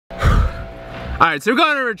Alright, so we're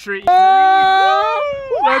going on a retreat.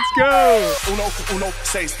 Oh, let's go. Uno Uno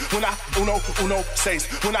Seis. Uno Seis.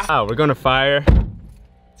 Oh, we're going to fire.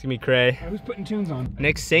 It's gonna be cray. Who's putting tunes on?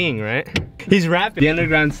 Nick's singing, right? He's rapping. The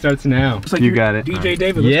underground starts now. Like you got it. DJ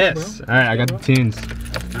David. Yes. Go, alright, I got the tunes.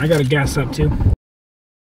 I gotta gas up too.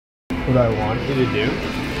 What I want you to do.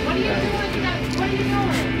 What are you doing? What are you doing?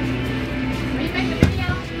 Are you making a video?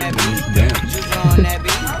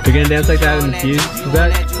 You're gonna dance like that in the fuse? Is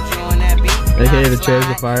that? Okay, the chairs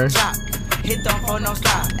are fire.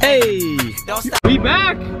 Hey! We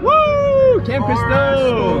back! Woo! Camp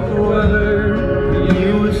Crystal!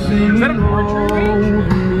 Is that a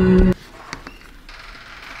portrait?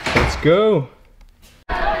 Let's go!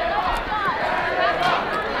 Are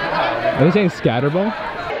they saying scatterball?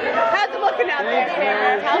 How's it looking out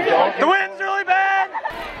there? How's it looking? The wind's really bad!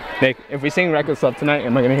 Nick, if we sing Reckless Love tonight,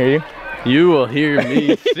 am I gonna hear you? You will hear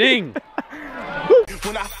me sing!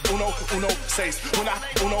 Uno Seis. Uno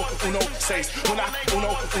Seis.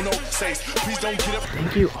 Uno Seis. Please don't get up.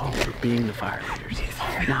 Thank you all for being the fire leaders.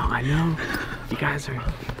 Now I know you guys are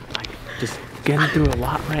like just getting through a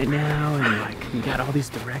lot right now, and like you got all these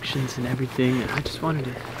directions and everything, and I just wanted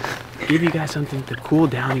to give you guys something to cool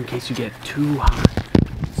down in case you get too hot.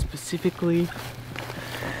 Specifically,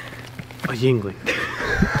 a Yingling.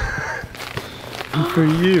 And for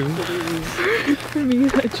you, for me,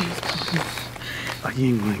 a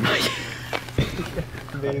Yingling.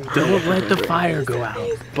 Don't let the fire go out.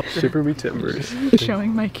 Shiver me timbers.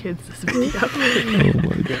 Showing my kids this video. Oh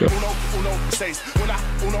my god. Uno Seis.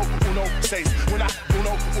 Uno Seis.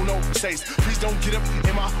 Uno Seis. Please don't get up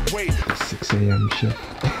in my way. 6 a.m. shift.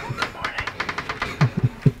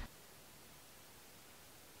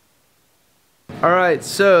 Alright,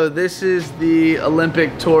 so this is the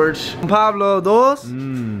Olympic torch. Pablo, dos.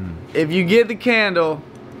 If you get the candle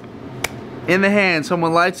in the hand,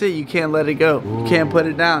 someone lights it, you can't let it go. You can't put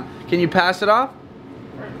it down. Can you pass it off?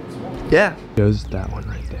 Yeah. Goes that one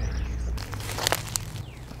right there.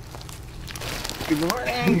 Good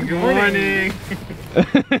morning. Good morning.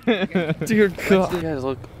 Dear God. You guys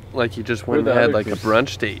look like you just went and had like a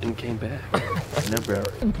brunch date and came back. No, bro.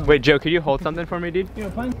 Wait, Joe, could you hold something for me, dude? You know,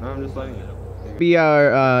 fine. No, I'm just letting you know. Be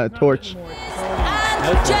our torch.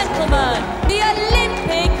 And gentlemen, the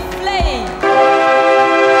Olympic flame.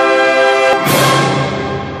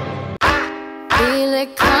 Feel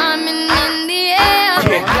it coming in the air,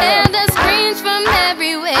 and the screams from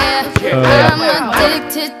everywhere. I'm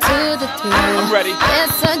addicted to the thrill. I'm ready.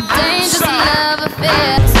 It's a dangerous love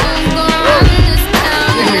affair. Soon gonna run this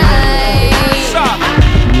town tonight. Stop.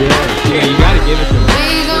 Yeah, you gotta give it to me.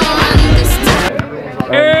 We gonna run this town.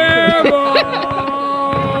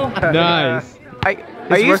 Nice.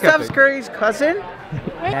 Are you Steph Curry's cousin?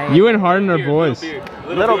 You and Harden are boys.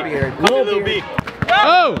 Little beard. Little beard.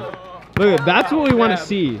 Oh! Look, that's what we want to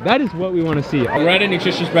see. That is what we want to see. We're at a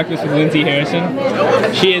nutritious breakfast with Lindsay Harrison.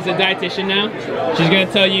 She is a dietitian now. She's going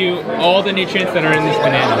to tell you all the nutrients that are in this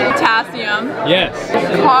banana. Potassium, Yes.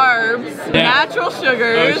 carbs, Yeah. natural Oh,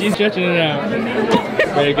 sugars. she's stretching it out.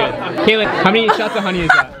 Very good. Caitlin, how many shots of honey is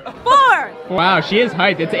that? 4. Wow, she is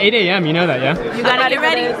hyped. It's 8 a.m. You know that, yeah? You gotta get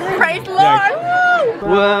ready. Praise the Lord.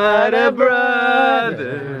 What a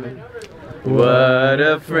brother. What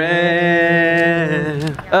a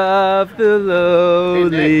friend of the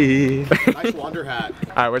lowly. Nice wander hat.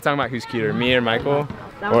 All right, we're talking about who's cuter, me or Michael?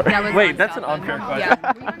 Wait, that's an unfair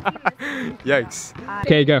question. Yikes.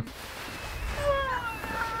 Okay, go.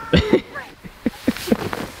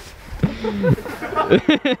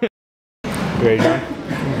 You ready, John?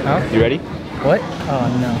 Huh? You ready? What? Oh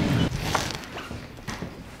no.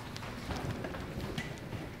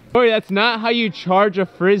 Boy, that's not how you charge a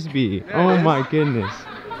frisbee. Oh my goodness.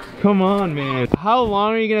 Come on, man. How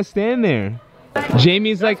long are you gonna stand there?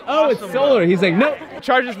 Jamie's like, oh, it's solar. He's like, no, it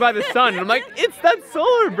charges by the sun. And I'm like, it's that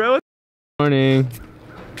solar, bro. Morning.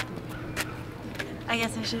 I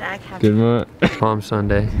guess I should act happy. Good morning. Palm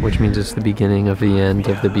Sunday, which means it's the beginning of the end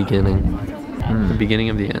of the beginning. The beginning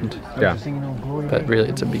of the end. Yeah. But really,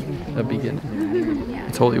 it's a beginning.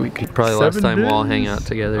 It's Holy Week. Probably the last 7 time we'll all days. hang out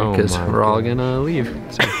together Oh because my we're all God. gonna leave.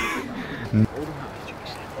 So.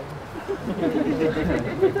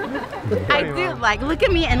 I do, like, look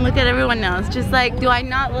at me and look at everyone else. Just like, do I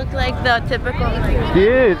not look like the typical?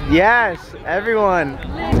 Dude, yes, everyone.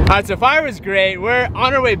 All right, so fire was great. We're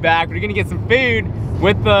on our way back. We're gonna get some food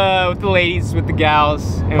with the ladies, with the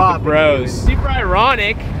gals, and with the bros. Super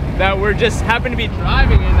ironic that we're just happen to be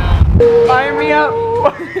driving and Fire me up.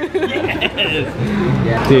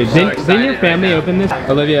 yes. Dude, didn't your family open this?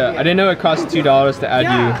 Olivia, I didn't know it cost $2 to add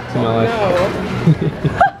you to my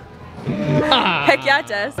life. Heck yeah,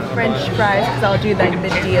 Jess. French fries, because I'll do like the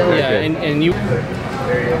deal. Yeah, and you.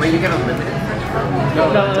 Wait, you get unlimited?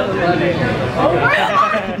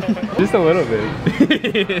 Just a little bit.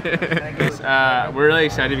 We're really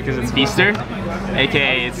excited because it's Feaster,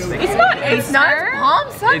 aka it's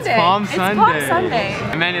Palm Sunday. It's Palm Sunday. Palm Sunday.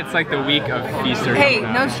 And then it's like the week of Feaster. Hey,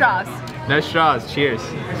 no straws. No straws. Cheers.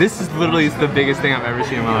 This is literally the biggest thing I've ever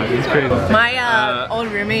seen in my life. It's crazy. My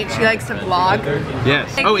old roommate, she likes to vlog.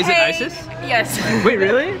 Yes. Like, Oh, is it hey, ISIS? Yes. Wait,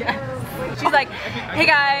 really? Yes. She's like, hey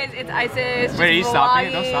guys, it's ISIS. Wait, are you stopping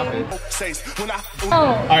it? Don't stop it. Oh.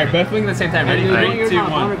 All right, both blink at the same time. Ready? 3, 2,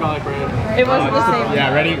 1. It wasn't the same.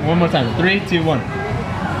 Yeah, ready? One more time. 3, 2, 1.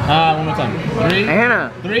 One more time. 3,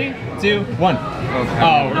 Hannah. 3, 2, 1.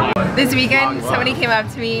 Oh. This weekend, somebody came up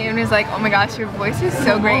to me and was like, oh my gosh, your voice is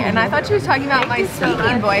so great. And I thought she was talking about my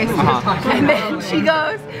speaking voice. And then she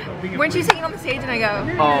goes, weren't you singing on the stage? And I go,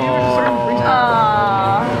 oh,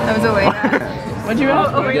 that was a way. What'd you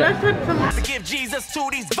ask?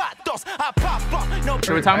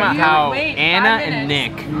 So we're talking about how Anna and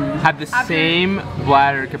Nick have the same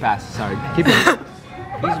bladder capacity. Sorry, keep it.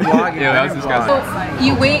 He's vlogging. Yeah, that was disgusting. So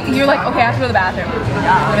you wait, you're like, okay, I have to go to the bathroom.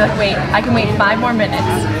 You're like, wait, I can wait 5 more minutes.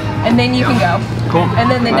 And then you can go. Cool.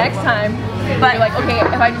 And then the next time, but you're like, okay,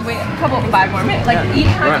 if I just wait a couple, 5 more minutes. Like each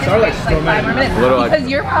time you just wait like 5 more minutes. Because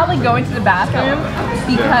you're probably going to the bathroom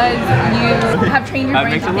because you have trained your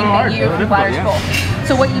brain to think that your bladder's full.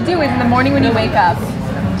 So what you do is in the morning when you wake up,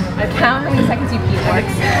 count how many seconds you pee for.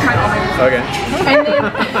 Okay. And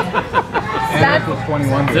then that's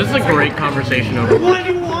 21. This is a great conversation over.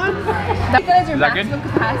 That's your maximum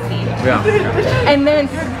capacity. Yeah. And then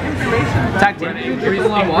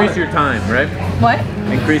Increase your time, right? what?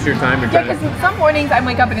 Increase your time. Yeah, because some mornings I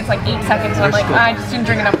wake up and it's like 8 seconds, so I'm like, I just didn't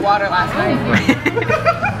drink enough water last night.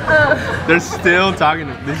 They're still talking.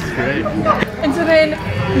 This is great. And so then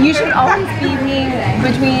you should always be peeing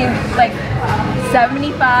between like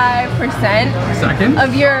 75%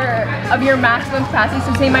 of your maximum capacity.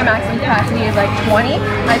 So say my maximum capacity is like 20,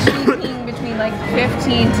 I should be peeing between like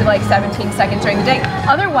 15 to like 17 seconds during the day.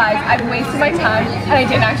 Otherwise, I've wasted my time and I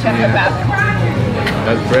didn't actually have to go to the bathroom.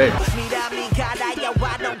 That's great.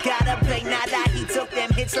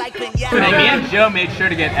 Me and Joe made sure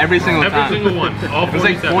to get every single time. Every single one. All it was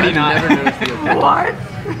like 49. What?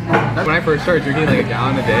 When I first started drinking like a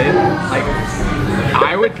gallon a day, like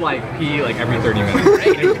I would like pee like every 30 minutes.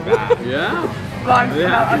 It was bad. Yeah? I don't do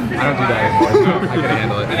that anymore, so I can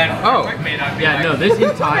handle it. And then, Yeah, no, this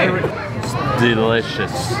entire...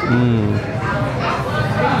 Delicious.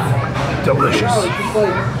 delicious.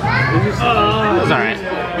 It's alright.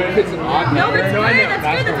 No, but it's good.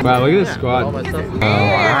 That's good. Wow, look at this squad.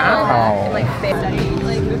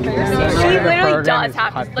 She literally does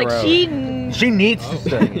have to, like, she needs to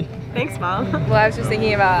stay. Thanks, Mom. Well, I was just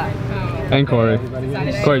thinking about... And Corey.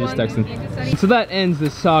 Corey just texted. So that ends the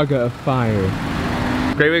saga of fire.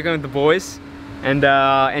 Great weekend with the boys and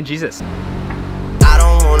Jesus. I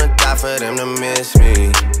don't wanna die for them to miss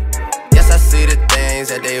me. Yes, I see the things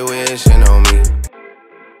that they wishing on me.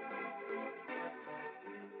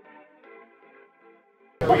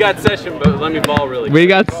 We got session, but let me ball really quick. We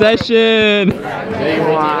got session.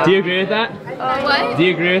 Do you agree with that? What? Do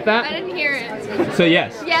you agree with that? I didn't hear it. So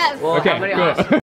yes. Yes. Okay, cool.